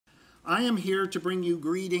I am here to bring you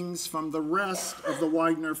greetings from the rest of the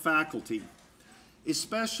Widener faculty,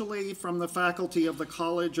 especially from the faculty of the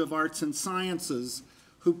College of Arts and Sciences,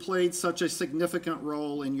 who played such a significant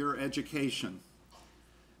role in your education.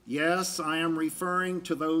 Yes, I am referring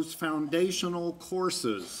to those foundational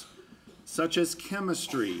courses, such as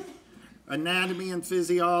chemistry, anatomy and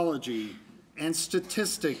physiology, and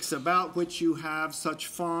statistics, about which you have such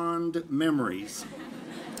fond memories.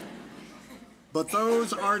 But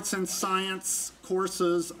those arts and science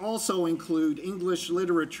courses also include English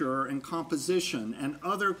literature and composition and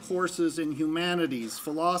other courses in humanities,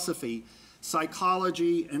 philosophy,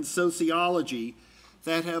 psychology, and sociology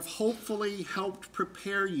that have hopefully helped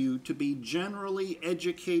prepare you to be generally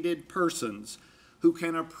educated persons who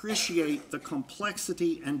can appreciate the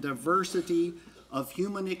complexity and diversity of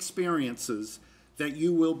human experiences that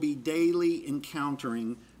you will be daily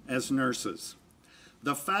encountering as nurses.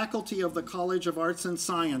 The faculty of the College of Arts and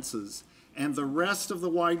Sciences and the rest of the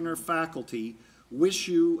Widener faculty wish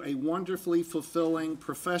you a wonderfully fulfilling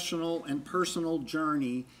professional and personal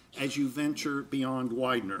journey as you venture beyond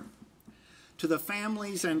Widener. To the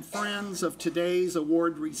families and friends of today's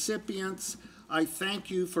award recipients, I thank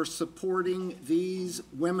you for supporting these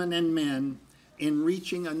women and men in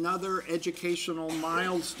reaching another educational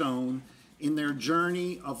milestone in their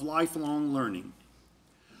journey of lifelong learning.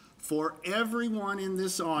 For everyone in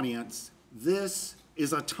this audience, this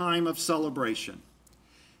is a time of celebration.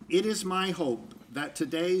 It is my hope that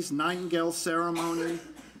today's Nightingale ceremony,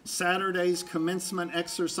 Saturday's commencement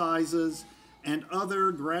exercises, and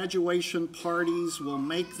other graduation parties will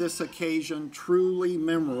make this occasion truly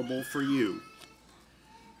memorable for you.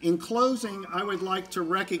 In closing, I would like to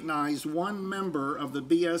recognize one member of the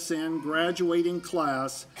BSN graduating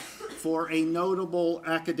class for a notable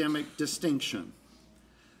academic distinction.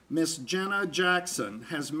 Miss Jenna Jackson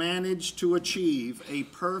has managed to achieve a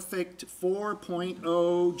perfect 4.0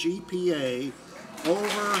 GPA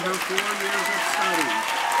over her 4 years of study.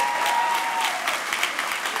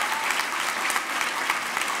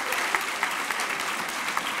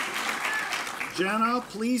 Jenna,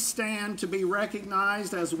 please stand to be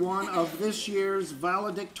recognized as one of this year's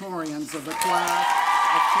valedictorians of the class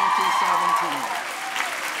of 2017.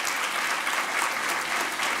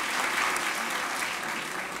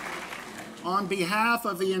 On behalf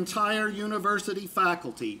of the entire university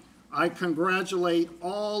faculty, I congratulate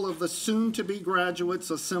all of the soon-to-be graduates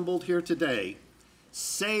assembled here today.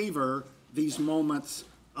 Savor these moments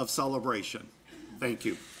of celebration. Thank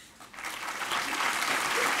you.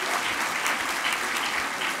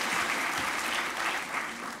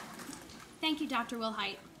 Thank you, Dr.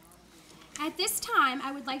 Wilhite. At this time,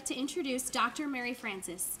 I would like to introduce Dr. Mary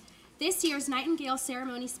Francis, this year's Nightingale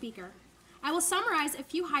ceremony speaker. I will summarize a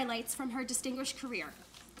few highlights from her distinguished career.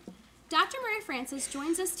 Dr. Mary Francis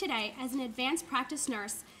joins us today as an advanced practice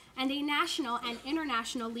nurse and a national and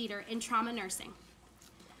international leader in trauma nursing.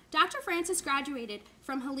 Dr. Francis graduated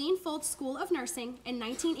from Helene Fold School of Nursing in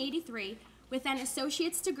 1983 with an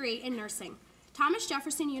associate's degree in nursing, Thomas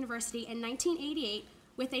Jefferson University in 1988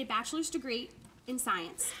 with a bachelor's degree in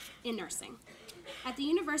science in nursing, at the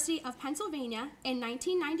University of Pennsylvania in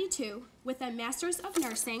 1992 with a master's of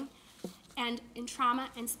nursing and in trauma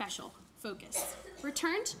and special focus.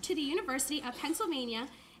 Returned to the University of Pennsylvania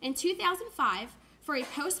in 2005 for a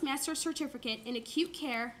postmaster certificate in acute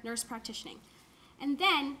care nurse practitioning. And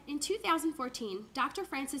then, in 2014, Dr.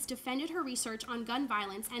 Francis defended her research on gun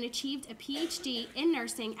violence and achieved a PhD in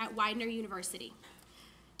nursing at Widener University.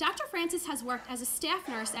 Dr. Francis has worked as a staff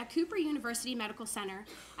nurse at Cooper University Medical Center,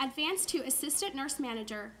 advanced to assistant nurse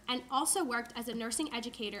manager, and also worked as a nursing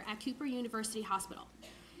educator at Cooper University Hospital.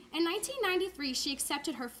 In 1993, she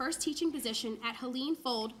accepted her first teaching position at Helene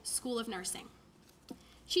Fold School of Nursing.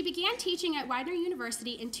 She began teaching at Widener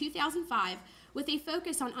University in 2005 with a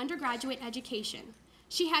focus on undergraduate education.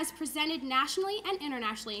 She has presented nationally and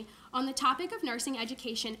internationally on the topic of nursing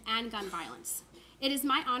education and gun violence. It is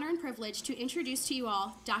my honor and privilege to introduce to you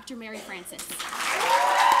all Dr. Mary Francis.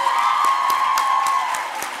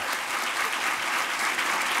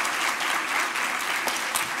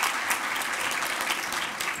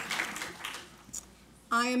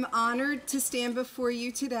 I am honored to stand before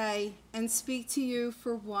you today and speak to you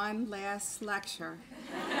for one last lecture.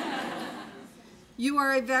 You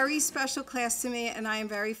are a very special class to me, and I am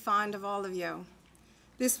very fond of all of you.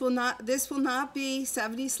 This will not be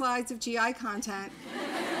 70 slides of GI content,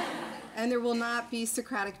 and there will not be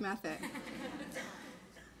Socratic method.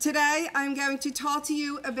 Today, I'm going to talk to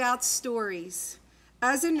you about stories.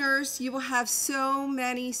 As a nurse, you will have so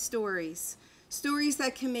many stories. Stories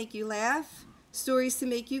that can make you laugh, stories to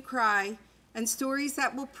make you cry, and stories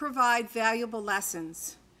that will provide valuable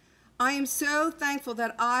lessons. I am so thankful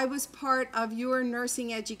that I was part of your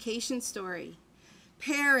nursing education story.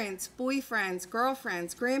 Parents, boyfriends,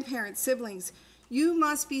 girlfriends, grandparents, siblings, you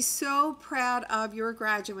must be so proud of your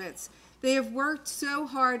graduates. They have worked so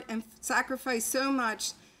hard and sacrificed so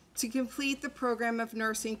much to complete the program of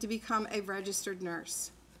nursing to become a registered nurse.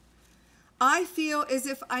 I feel as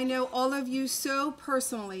if I know all of you so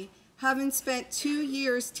personally, having spent 2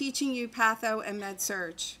 years teaching you patho and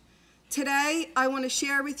med-surg. Today, I want to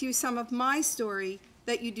share with you some of my story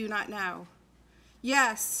that you do not know.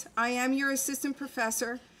 Yes, I am your assistant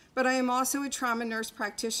professor, but I am also a trauma nurse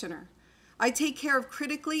practitioner. I take care of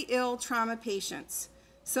critically ill trauma patients.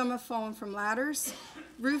 Some have fallen from ladders,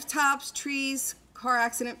 rooftops, trees, car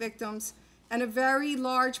accident victims, and a very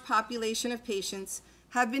large population of patients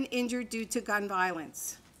have been injured due to gun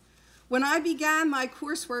violence. When I began my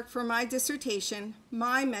coursework for my dissertation,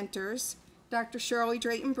 my mentors, Dr. Shirley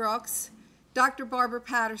Drayton Brooks, Dr. Barbara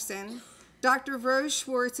Patterson, Dr. Rose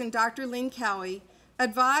Schwartz, and Dr. Lynn Kelly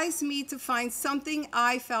advised me to find something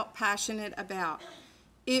I felt passionate about.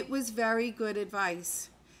 It was very good advice.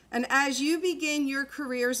 And as you begin your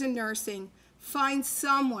careers in nursing, find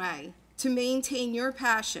some way to maintain your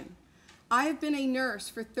passion. I have been a nurse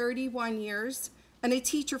for 31 years and a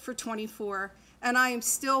teacher for 24, and I am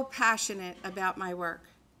still passionate about my work.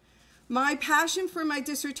 My passion for my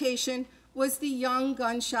dissertation was the young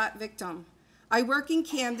gunshot victim. I work in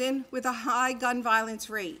Camden with a high gun violence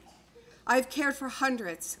rate. I've cared for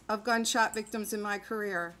hundreds of gunshot victims in my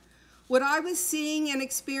career. What I was seeing and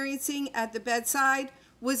experiencing at the bedside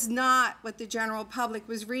was not what the general public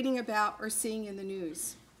was reading about or seeing in the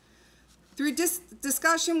news. Through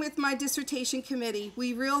discussion with my dissertation committee,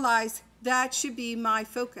 we realized that should be my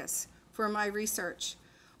focus for my research.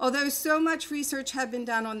 Although so much research had been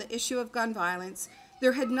done on the issue of gun violence,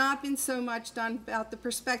 there had not been so much done about the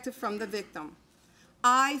perspective from the victim.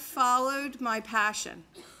 I followed my passion.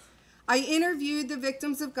 I interviewed the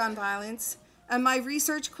victims of gun violence, and my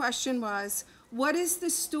research question was, what is the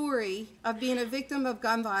story of being a victim of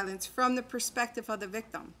gun violence from the perspective of the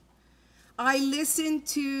victim? I listened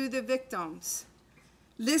to the victims.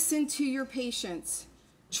 Listen to your patients.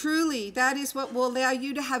 Truly, that is what will allow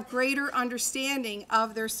you to have greater understanding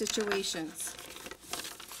of their situations.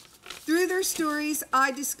 Through their stories,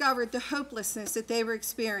 I discovered the hopelessness that they were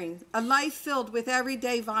experiencing, a life filled with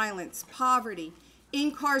everyday violence, poverty,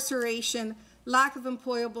 incarceration, lack of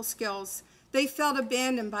employable skills. They felt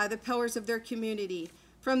abandoned by the pillars of their community,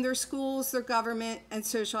 from their schools, their government, and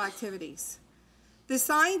social activities. The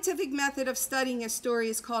scientific method of studying a story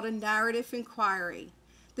is called a narrative inquiry.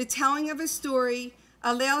 The telling of a story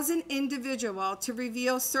allows an individual to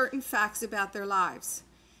reveal certain facts about their lives.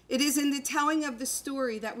 It is in the telling of the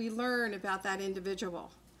story that we learn about that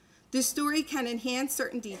individual. The story can enhance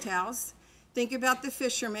certain details. Think about the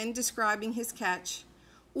fisherman describing his catch.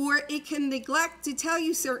 Or it can neglect to tell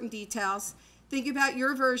you certain details. Think about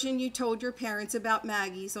your version you told your parents about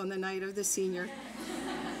Maggie's on the night of the senior.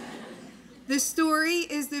 The story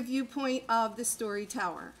is the viewpoint of the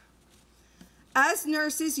storyteller. As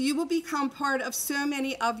nurses, you will become part of so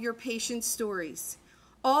many of your patients' stories.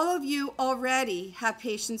 All of you already have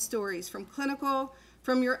patient stories from clinical,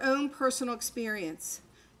 from your own personal experience.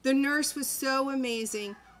 The nurse was so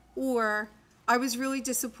amazing, or I was really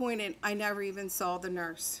disappointed I never even saw the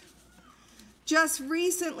nurse. Just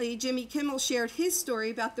recently, Jimmy Kimmel shared his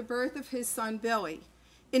story about the birth of his son, Billy.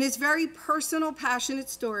 In his very personal, passionate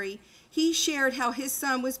story, he shared how his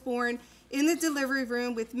son was born in the delivery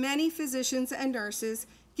room with many physicians and nurses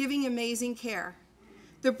giving amazing care.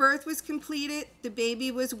 The birth was completed, the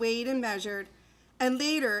baby was weighed and measured, and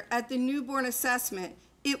later at the newborn assessment,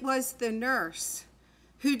 it was the nurse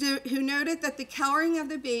who noted that the coloring of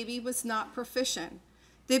the baby was not proficient.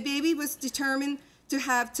 The baby was determined to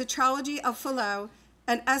have tetralogy of Fallot,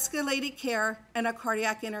 an escalated care, and a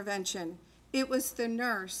cardiac intervention. It was the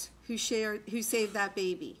nurse who saved that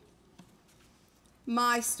baby.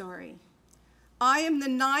 My story. I am the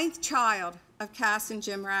 9th child of Cass and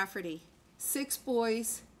Jim Rafferty, 6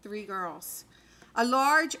 boys, 3 girls. A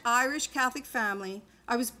large Irish Catholic family.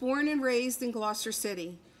 I was born and raised in Gloucester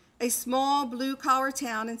City, a small blue-collar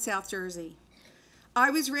town in South Jersey. I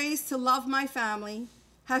was raised to love my family,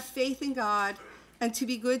 have faith in God, and to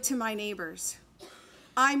be good to my neighbors.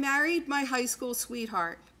 I married my high school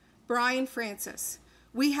sweetheart, Brian Francis.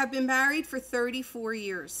 We have been married for 34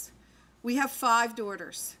 years. We have 5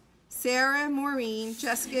 daughters, Sarah, Maureen,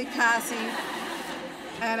 Jessica, Cassie,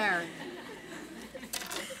 and Erin.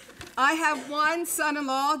 I have 1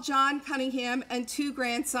 son-in-law, John Cunningham, and 2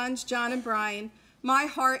 grandsons, John and Brian. My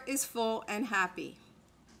heart is full and happy.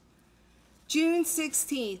 June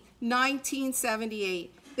 16th,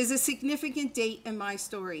 1978. is a significant date in my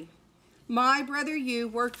story. My brother Hugh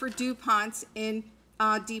worked for DuPont's in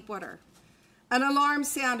Deepwater. An alarm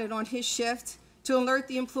sounded on his shift to alert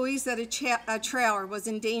the employees that a trailer was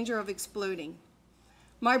in danger of exploding.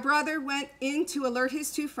 My brother went in to alert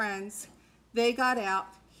his two friends. They got out.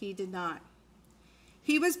 He did not.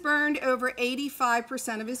 He was burned over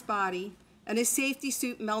 85% of his body, and his safety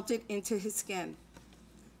suit melted into his skin.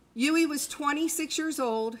 Huey was 26 years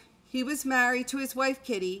old. He was married to his wife,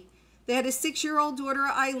 Kitty. They had a 6-year-old daughter,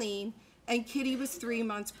 Eileen, and Kitty was 3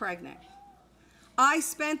 months pregnant. I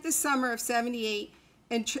spent the summer of '78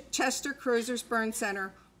 in Chester Crozer's Burn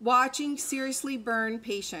Center watching seriously burned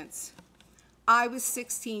patients. I was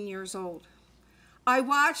 16 years old. I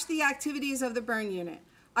watched the activities of the burn unit.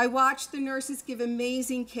 I watched the nurses give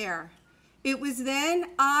amazing care. It was then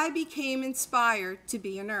I became inspired to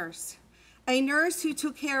be a nurse who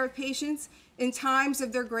took care of patients in times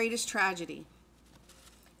of their greatest tragedy.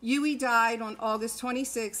 Huey died on August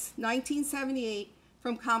 26, 1978,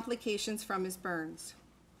 from complications from his burns.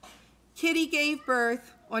 Kitty gave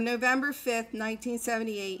birth on November 5,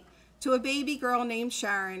 1978, to a baby girl named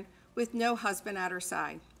Sharon with no husband at her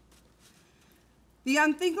side. The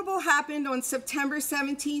unthinkable happened on September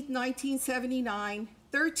 17, 1979,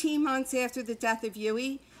 13 months after the death of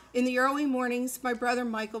Huey. In the early mornings, my brother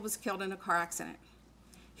Michael was killed in a car accident.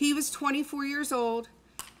 He was 24 years old,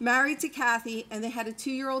 married to Kathy, and they had a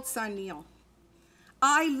 2-year-old son, Neil.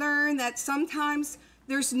 I learned that sometimes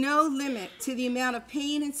there's no limit to the amount of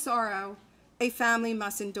pain and sorrow a family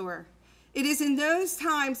must endure. It is in those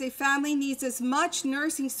times a family needs as much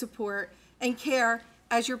nursing support and care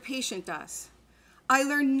as your patient does. I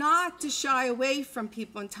learned not to shy away from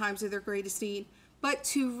people in times of their greatest need, but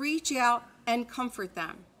to reach out and comfort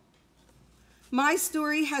them. My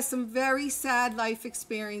story has some very sad life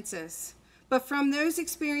experiences, but from those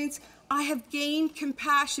experiences, I have gained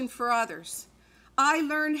compassion for others. I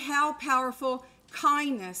learned how powerful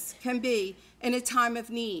kindness can be in a time of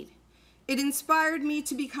need. It inspired me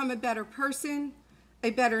to become a better person,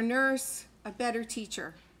 a better nurse, a better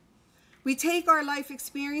teacher. We take our life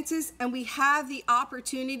experiences and we have the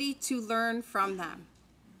opportunity to learn from them.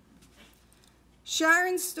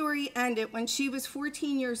 Sharon's story ended when she was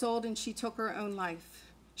 14 years old and she took her own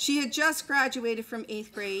life. She had just graduated from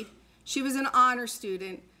 8th grade. She was an honor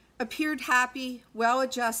student, appeared happy,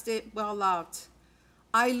 well-adjusted, well-loved.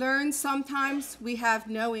 I learned sometimes we have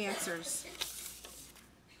no answers.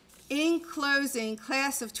 In closing,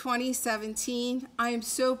 class of 2017, I am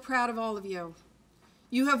so proud of all of you.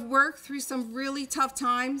 You have worked through some really tough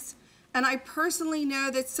times, and I personally know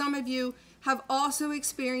that some of you have also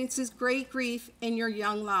experienced great grief in your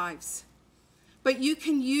young lives. But you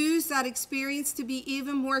can use that experience to be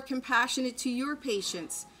even more compassionate to your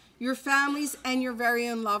patients, your families, and your very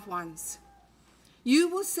own loved ones. You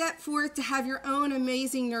will set forth to have your own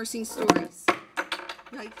amazing nursing stories.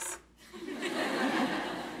 Yikes.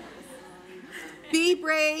 Be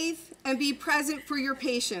brave and be present for your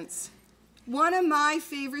patients. One of my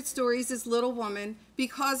favorite stories is Little Woman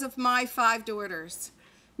because of my 5 daughters.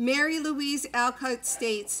 Mary Louise Alcott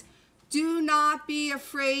states, "Do not be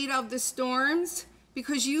afraid of the storms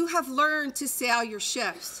because you have learned to sail your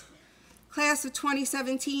ships." Class of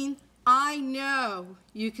 2017, I know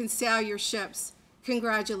you can sail your ships.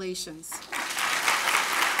 Congratulations.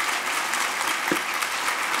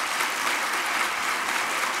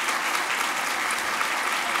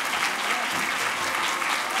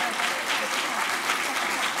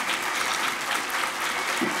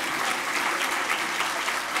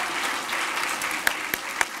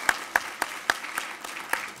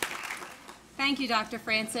 Thank you, Dr.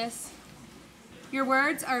 Francis. Your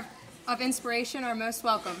words of inspiration are most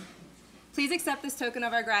welcome. Please accept this token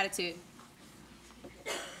of our gratitude.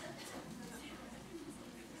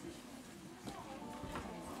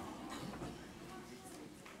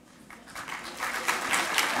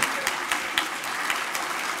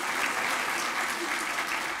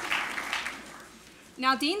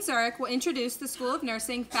 Now, Dean Zurich will introduce the School of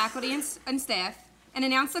Nursing faculty and staff and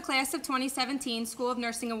announce the Class of 2017 School of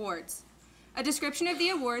Nursing Awards. A description of the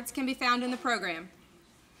awards can be found in the program.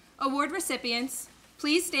 Award recipients,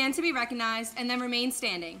 please stand to be recognized and then remain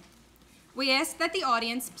standing. We ask that the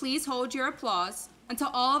audience please hold your applause until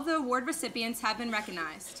all of the award recipients have been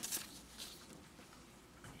recognized.